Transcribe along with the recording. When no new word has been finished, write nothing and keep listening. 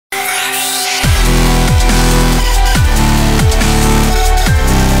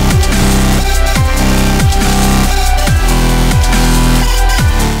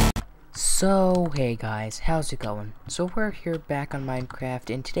guys, how's it going? So we're here back on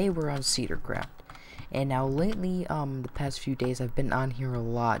Minecraft, and today we're on CedarCraft. And now lately, the past few days I've been on here a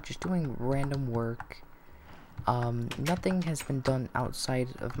lot, just doing random work. Nothing has been done outside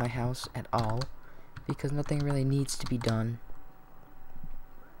of my house at all, because nothing really needs to be done.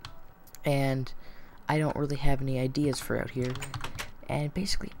 And I don't really have any ideas for out here. And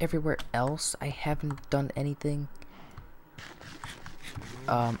basically everywhere else, I haven't done anything.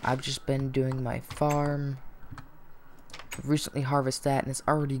 I've just been doing my farm. I've recently harvested that, and it's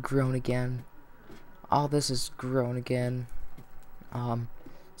already grown again. All this is grown again.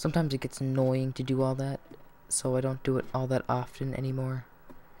 Sometimes it gets annoying to do all that, so I don't do it all that often anymore.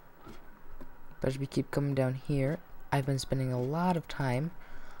 But as we keep coming down here, I've been spending a lot of time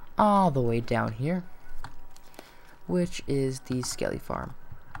all the way down here, which is the Skelly farm.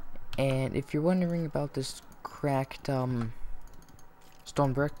 And if you're wondering about this cracked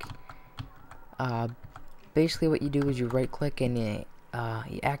stone brick, basically what you do is you right click and you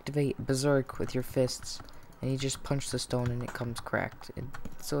activate Berserk with your fists, and you just punch the stone and it comes cracked.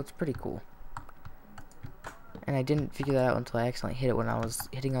 So it's pretty cool. And I didn't figure that out until I accidentally hit it when I was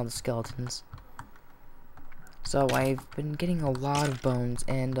hitting all the skeletons. So I've been getting a lot of bones,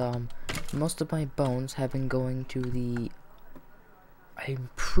 and most of my bones have been going to the, I'm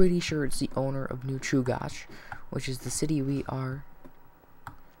pretty sure it's the owner of New Chugach, which is the city we are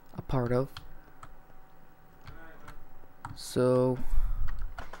a part of. So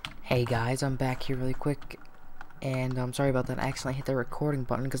hey guys, I'm back here really quick, and I'm sorry about that. I accidentally hit the recording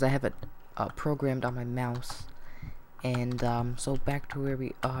button because I have it programmed on my mouse. And so back to where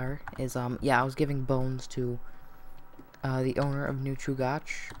we are is yeah, I was giving bones to the owner of New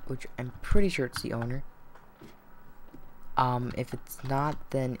Chugach, which I'm pretty sure it's the owner. If it's not,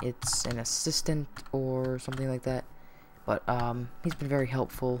 then it's an assistant or something like that. But he's been very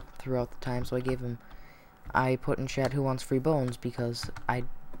helpful throughout the time, so I put in chat who wants free bones, because I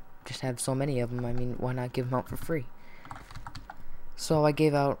just have so many of them. I mean, why not give them out for free? So I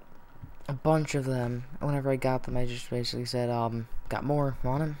gave out a bunch of them. Whenever I got them, I just basically said, got more,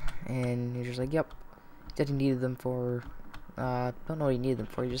 want them? And he was just like, yep. He said he needed them for, don't know what he needed them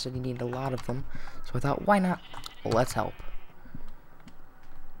for, he just said he needed a lot of them. So I thought, why not? Let's help.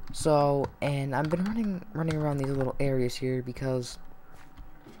 So, and I've been running around these little areas here because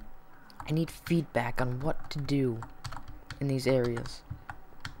I need feedback on what to do in these areas.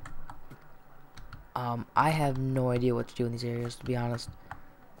 I have no idea what to do in these areas, to be honest.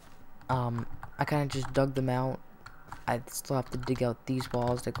 I kind of just dug them out. I still have to dig out these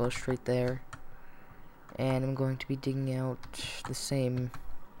walls that go straight there. And I'm going to be digging out the same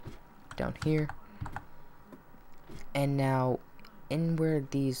down here. And now, in where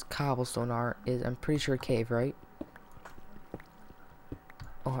these cobblestone are is, I'm pretty sure, a cave, right?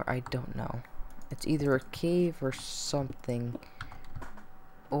 Or I don't know. It's either a cave or something.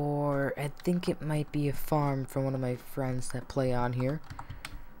 Or I think it might be a farm from one of my friends that play on here.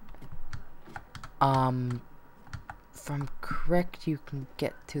 If I'm correct, you can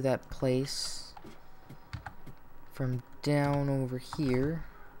get to that place from down over here.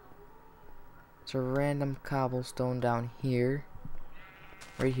 It's a random cobblestone down here.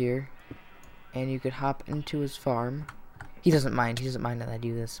 Right here. And you could hop into his farm. He doesn't mind that I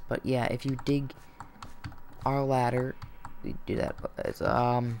do this. But yeah, if you dig our ladder, we do that. It's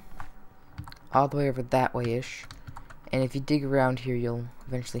all the way over that way-ish. And if you dig around here, you'll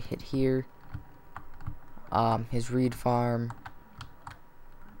eventually hit here. His reed farm.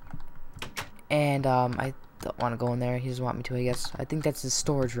 And I don't want to go in there. He doesn't want me to, I guess. I think that's his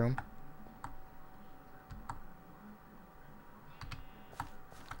storage room.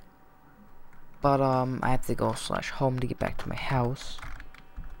 But I have to go /home to get back to my house.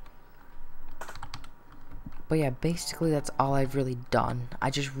 But yeah, basically that's all I've really done. I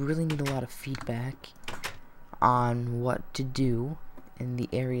just really need a lot of feedback on what to do in the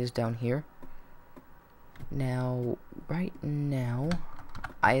areas down here. Now, right now,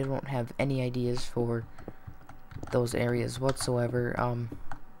 I don't have any ideas for those areas whatsoever.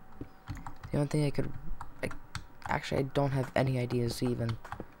 The only thing actually, I don't have any ideas to even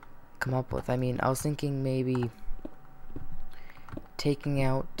come up with. I mean, I was thinking maybe taking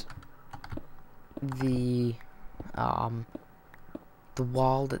out the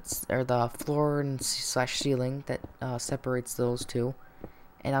wall or the floor and /ceiling that separates those two.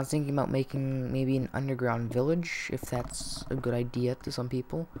 And I was thinking about making maybe an underground village, if that's a good idea to some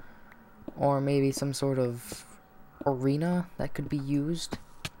people. Or maybe some sort of arena that could be used.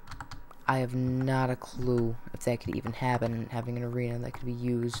 I have not a clue if that could even happen, having an arena that could be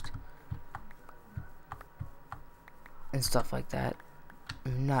used. And stuff like that.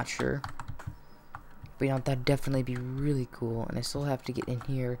 I'm not sure. But you know, that'd definitely be really cool. And I still have to get in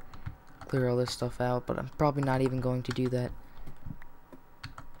here, clear all this stuff out, but I'm probably not even going to do that.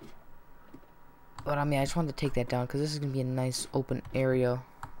 But I mean, I just wanted to take that down because this is going to be a nice open area.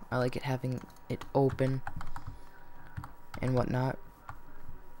 I like it having it open and whatnot.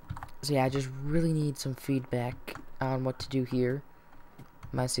 So yeah, I just really need some feedback on what to do here.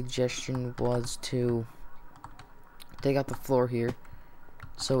 My suggestion was to take out the floor here.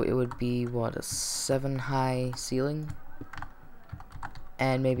 So it would be, what, a 7-high ceiling?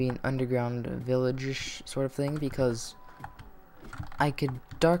 And maybe an underground village-ish sort of thing, because I could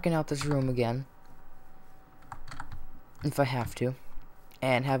darken out this room again if I have to,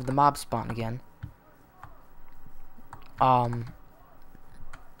 and have the mob spawn again. Oh,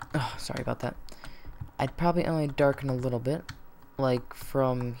 sorry about that. I'd probably only darken a little bit, like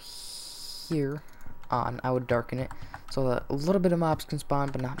from here on. I would darken it so that a little bit of mobs can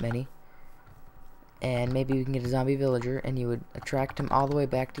spawn, but not many. And maybe we can get a zombie villager, and you would attract him all the way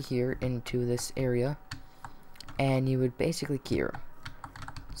back to here into this area, and you would basically cure him.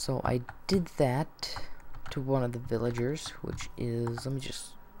 So I did that to one of the villagers, which is, let me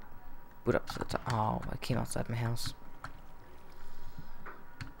just boot up to the top. Oh, I came outside my house.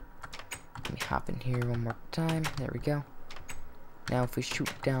 Let me hop in here one more time. There we go. Now if we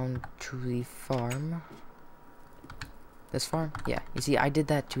shoot down to the farm. This farm? Yeah. You see, I did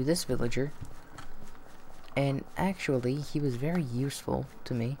that to this villager. And actually, he was very useful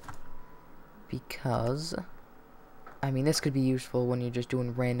to me. Because, I mean, this could be useful when you're just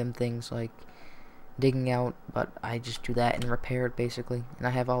doing random things like digging out, but I just do that and repair it basically. And I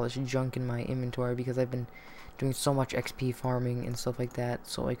have all this junk in my inventory because I've been doing so much XP farming and stuff like that,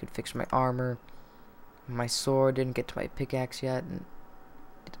 so I could fix my armor. My sword, didn't get to my pickaxe yet, and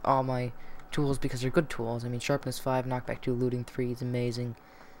all my tools because they're good tools. I mean, sharpness 5, knockback 2, looting 3 is amazing.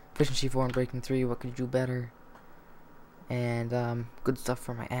 Efficiency 4 and breaking 3, what could you do better? And good stuff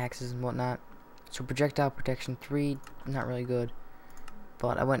for my axes and whatnot. So projectile protection 3, not really good.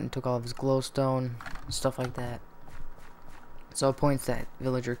 But I went and took all of his glowstone, stuff like that. So points that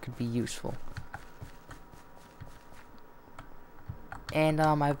villager could be useful. And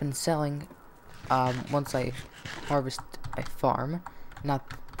I've been selling, once I harvest a farm, not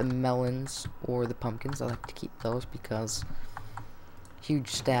the melons or the pumpkins. I like to keep those because huge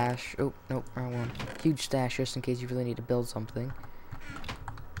stash. Oh, nope, wrong one. Huge stash just in case you really need to build something.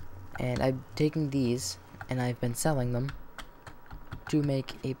 And I've taken these and I've been selling them to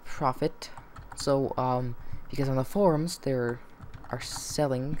make a profit. So because on the forums there are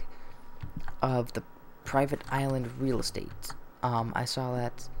selling of the private island real estate. I saw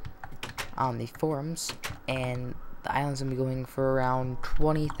that on the forums, and the island's gonna be going for around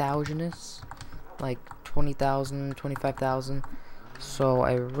 20,000-ish, like 20,000, 25,000. So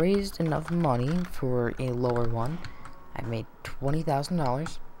I raised enough money for a lower one. I made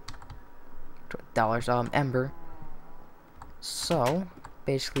 $20,000 Ember. So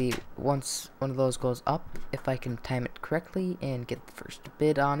basically, once one of those goes up, if I can time it correctly and get the first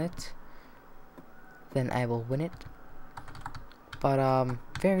bid on it, then I will win it. But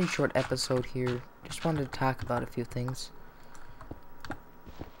very short episode here. Just wanted to talk about a few things.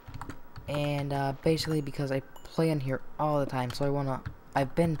 And basically because I play on here all the time, so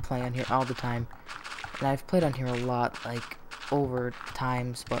I've been playing on here all the time. And I've played on here a lot, like over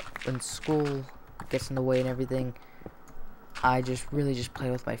times, but when school gets in the way and everything, I just really just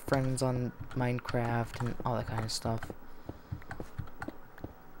play with my friends on Minecraft and all that kind of stuff.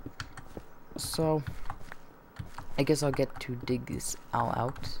 So I guess I'll get to dig this all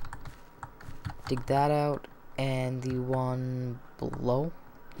out. Dig that out, and the one below.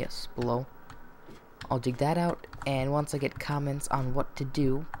 Yes, below. I'll dig that out, and once I get comments on what to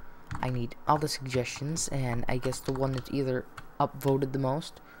do, I need all the suggestions, and I guess the one that's either upvoted the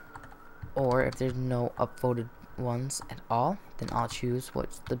most, or if there's no upvoted ones at all, then I'll choose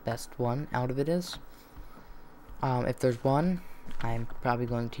what's the best one out of it is. If there's one, I'm probably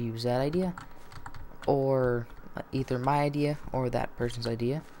going to use that idea, or either my idea or that person's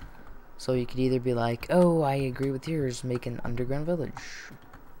idea. So you could either be like, oh, I agree with yours, make an underground village.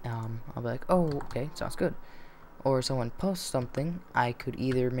 I'll be like, oh, okay, sounds good. Or someone posts something, I could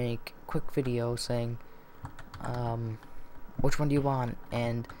either make a quick video saying, which one do you want?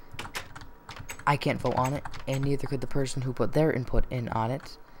 And I can't vote on it, and neither could the person who put their input in on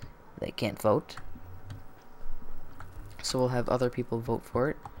it. They can't vote. So we'll have other people vote for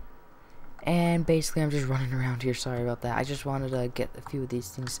it. And basically I'm just running around here, sorry about that. I just wanted to get a few of these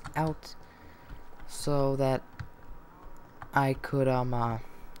things out so that I could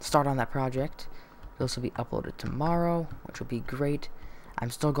start on that project. This will be uploaded tomorrow, which will be great.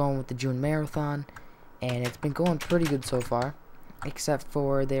 I'm still going with the June marathon, and it's been going pretty good so far, except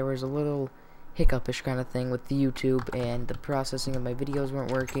for there was a little hiccupish kind of thing with the YouTube, and the processing of my videos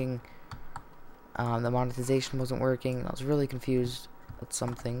weren't working. The monetization wasn't working. I was really confused with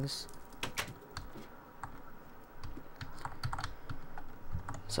some things.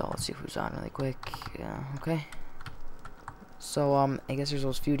 So let's see who's on really quick. Okay. So I guess there's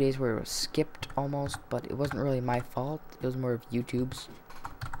those few days where it was skipped almost, but it wasn't really my fault. It was more of YouTube's.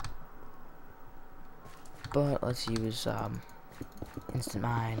 But let's use instant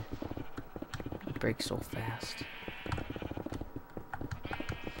mine. It breaks so fast.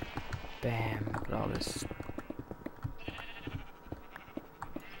 Bam! Look at all this.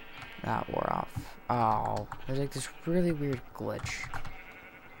 That wore off. Oh, there's like this really weird glitch.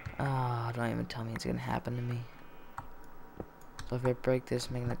 Ah, don't even tell me it's gonna happen to me. So if I break this,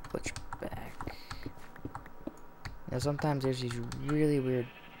 I'm gonna glitch back. Now sometimes there's these really weird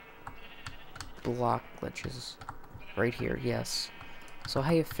block glitches. Right here, yes. So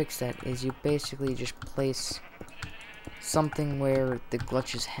how you fix that is you basically just place something where the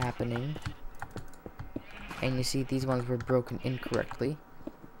glitch is happening. And you see these ones were broken incorrectly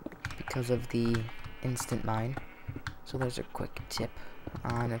because of the instant mine. So there's a quick tip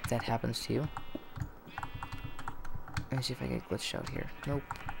on if that happens to you. Let me see if I get glitched out here. Nope.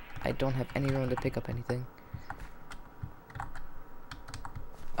 I don't have any room to pick up anything.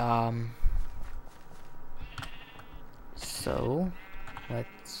 So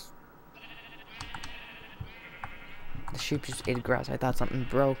let's. The sheep just ate grass. I thought something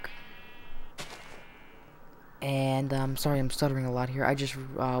broke. And sorry, I'm stuttering a lot here. I just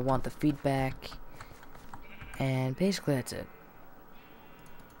want the feedback. And basically that's it.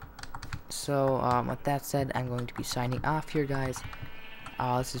 So with that said, I'm going to be signing off here, guys.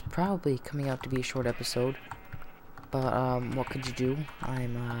 This is probably coming out to be a short episode, but what could you do?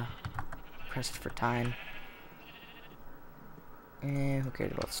 I'm pressed for time. And who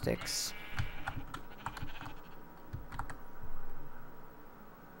cares about sticks?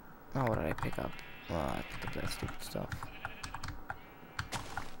 Oh, what did I pick up? Well, I picked up that stupid stuff.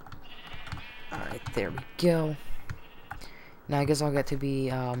 Alright, there we go. Now I guess I'll get to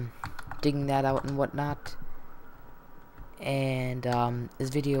be digging that out and whatnot. And this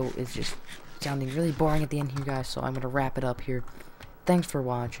video is just sounding really boring at the end here, guys, so I'm gonna wrap it up here. Thanks for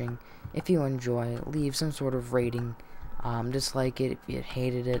watching. If you enjoy, leave some sort of rating. Dislike it if you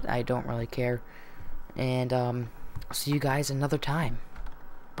hated it. I don't really care. And I'll see you guys another time.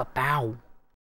 Ba-bow.